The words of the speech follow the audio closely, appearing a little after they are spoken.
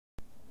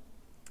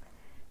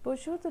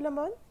Bonjour tout le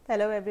monde.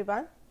 Hello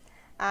everyone.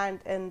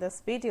 And in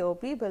this video,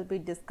 we will be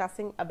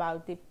discussing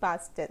about the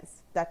past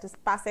tense, that is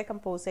passé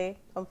composé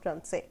en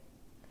français.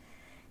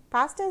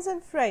 Past tense in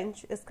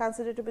French is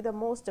considered to be the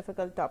most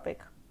difficult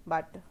topic,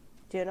 but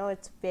do you know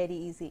it's very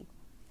easy?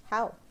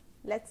 How?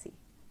 Let's see.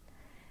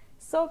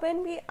 So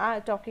when we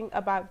are talking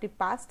about the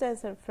past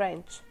tense in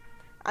French,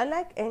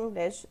 unlike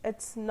English,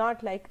 it's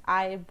not like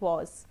I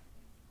was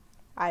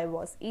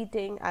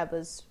eating, I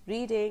was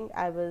reading,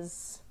 I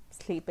was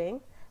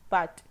sleeping,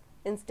 but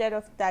instead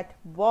of that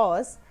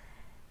was,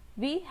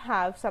 we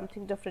have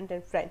something different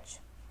in French.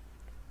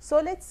 So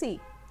let's see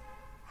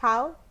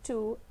how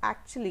to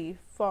actually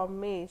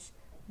formate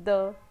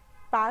the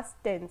past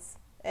tense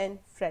in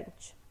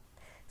French.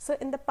 So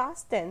in the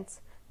past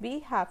tense, we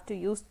have to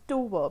use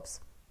two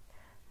verbs.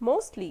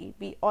 Mostly,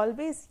 we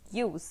always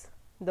use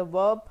the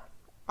verb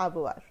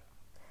avoir.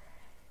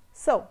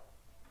 So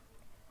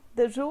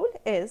the rule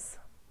is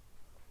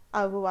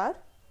avoir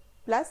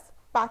plus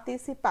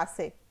participe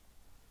passé.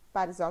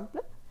 For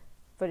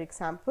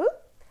example,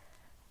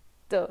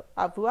 the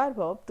avoir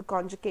verb, the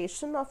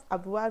conjugation of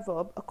avoir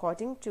verb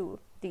according to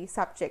the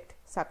subject.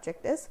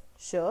 Subject is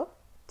je,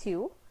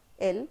 tu,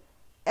 il,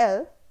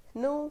 elle,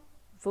 nous,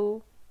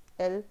 vous,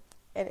 elle,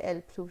 and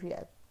elle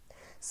pluriel.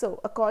 So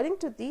according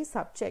to these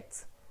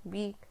subjects,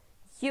 we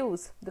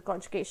use the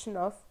conjugation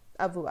of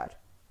avoir.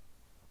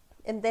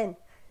 And then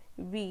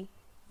we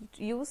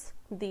use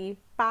the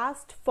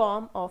past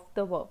form of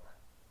the verb.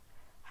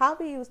 How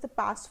we use the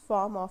past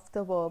form of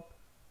the verb?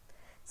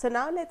 So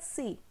now let's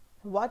see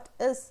what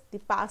is the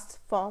past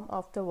form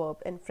of the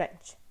verb in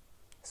French.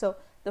 So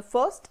the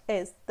first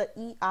is the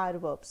ER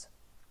verbs.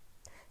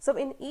 So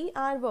in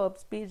ER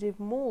verbs, we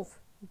remove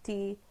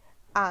the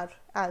R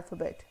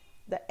alphabet,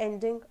 the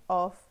ending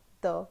of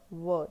the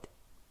word,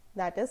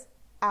 that is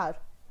R.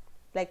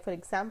 Like for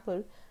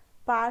example,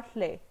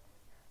 parler,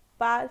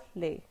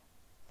 parler.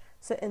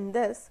 So in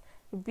this,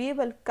 we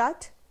will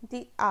cut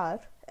the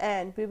R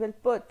and we will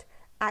put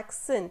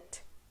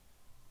accent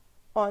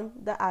on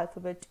the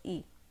alphabet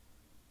E.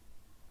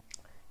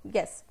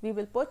 Yes, we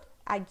will put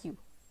ague.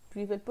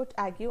 We will put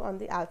ague on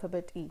the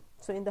alphabet E.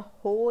 So in the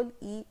whole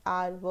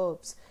ER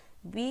verbs,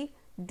 we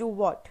do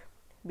what?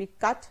 We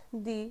cut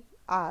the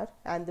R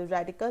and the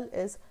radical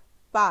is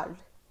parle,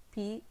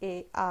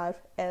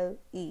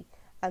 P-A-R-L-E,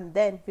 and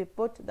then we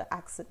put the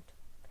accent.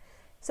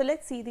 So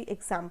let's see the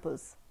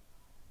examples.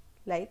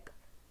 Like,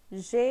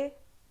 j'ai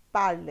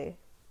parlé,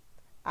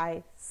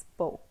 I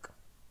spoke.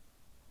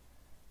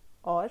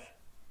 Or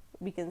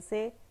we can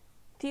say,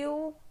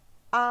 tu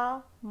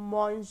as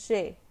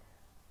mangé,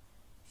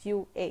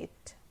 you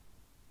ate.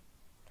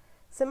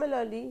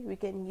 Similarly, we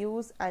can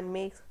use and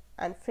make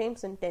and frame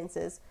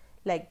sentences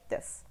like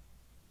this.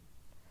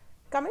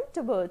 Coming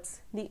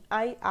towards the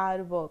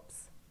IR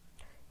verbs.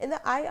 In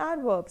the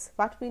IR verbs,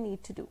 what we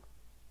need to do?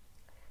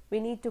 We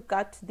need to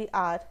cut the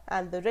R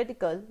and the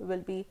radical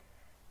will be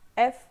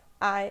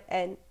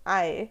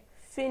F-I-N-I,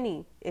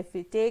 fini, if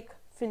we take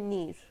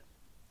finir.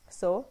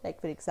 So, like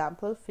for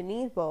example,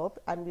 finir verb,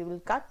 and we will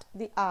cut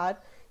the R,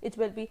 it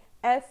will be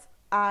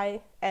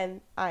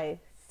F-I-N-I,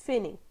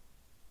 fini.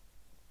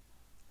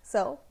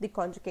 So, the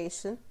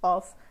conjugation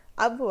of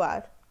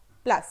avoir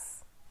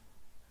plus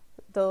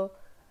the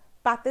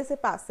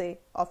participe passé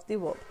of the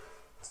verb.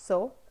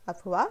 So,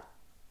 avoir,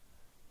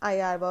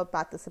 IR verb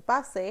participe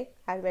passé,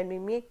 and when we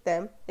make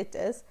them, it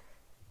is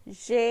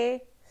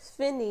j'ai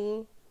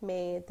fini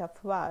mes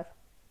devoirs.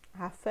 I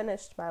have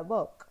finished my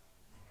work.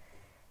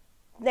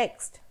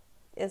 Next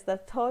is the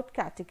third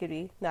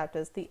category, that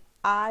is the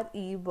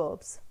RE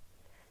verbs.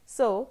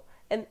 So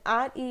in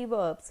RE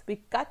verbs, we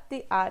cut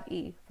the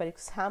RE. For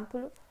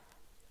example,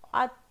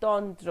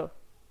 attendre,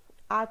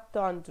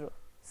 attendre.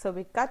 So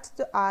we cut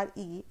the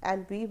RE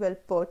and we will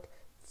put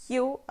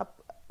Q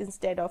up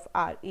instead of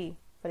RE.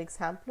 For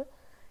example,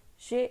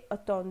 j'ai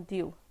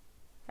attendu,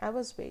 I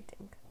was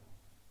waiting.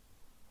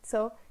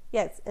 So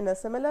yes, in a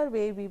similar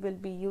way, we will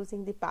be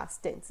using the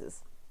past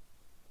tenses.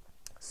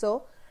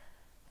 So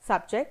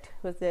subject,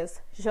 which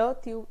is je,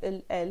 tu,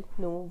 il, elle,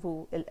 nous,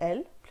 vous, il,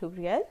 elle,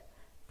 pluriel,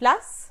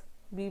 plus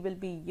we will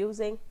be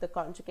using the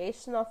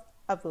conjugation of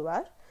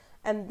avoir,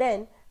 and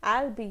then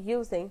I'll be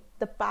using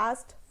the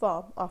past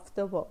form of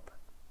the verb.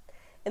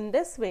 In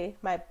this way,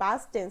 my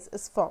past tense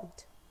is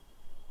formed.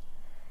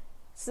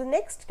 So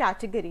next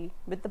category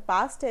with the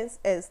past tense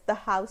is the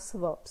house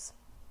verbs.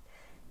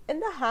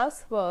 In the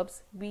house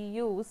verbs, we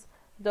use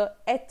the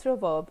être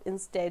verb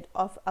instead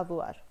of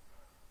avoir.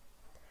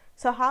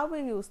 So how we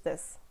use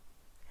this?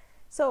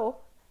 So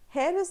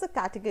here is the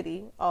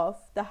category of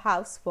the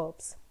house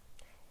verbs.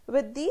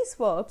 With these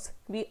verbs,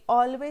 we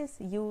always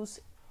use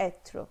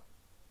être.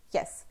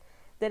 Yes,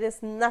 there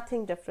is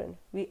nothing different.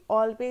 We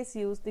always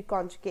use the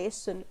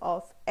conjugation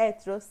of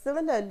être.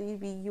 Similarly,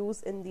 we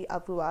use in the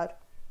avoir.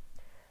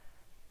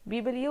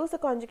 We will use the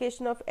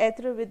conjugation of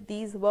être with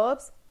these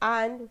verbs,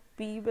 and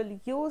we will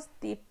use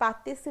the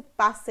participe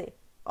passé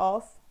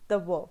of the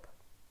verb.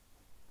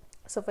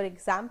 So for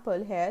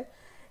example, here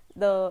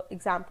the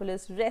example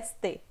is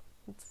rester.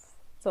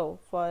 So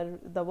for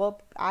the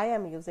verb I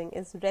am using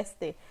is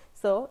rester.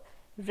 So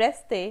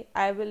rester,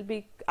 I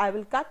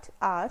will cut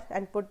R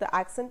and put the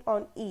accent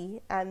on E,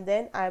 and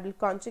then I will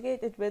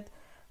conjugate it with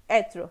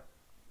être.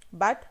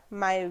 But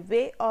my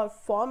way of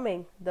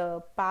forming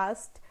the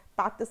past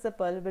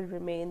participle will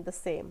remain the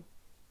same.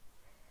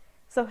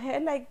 So here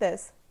like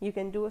this, you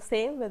can do the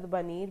same with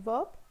venir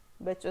verb,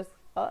 which is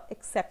a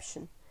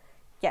exception.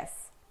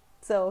 Yes.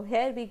 So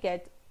here we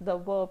get the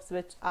verbs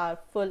which are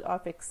full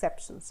of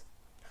exceptions.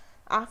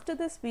 After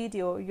this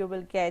video, you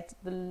will get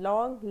the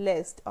long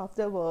list of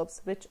the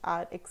verbs which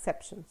are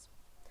exceptions.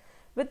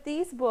 With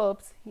these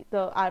verbs,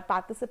 our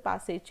participe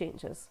passé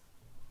changes.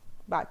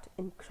 But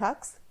in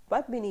crux,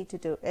 what we need to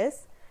do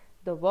is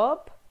the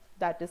verb,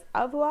 that is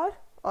avoir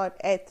or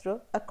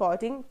être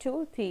according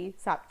to the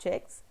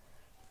subjects,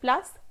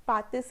 plus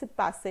participe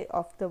passé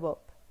of the verb.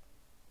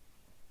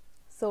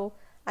 So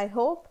I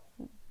hope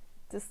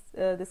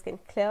this can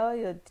clear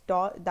your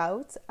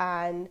doubts,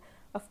 and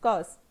of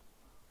course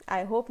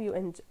I hope you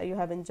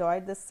have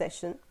enjoyed this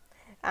session.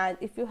 And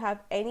if you have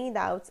any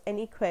doubts,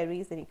 any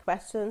queries, any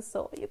questions,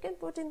 so you can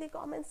put in the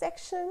comment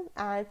section,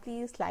 and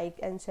please like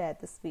and share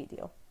this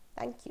video.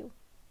 Thank you.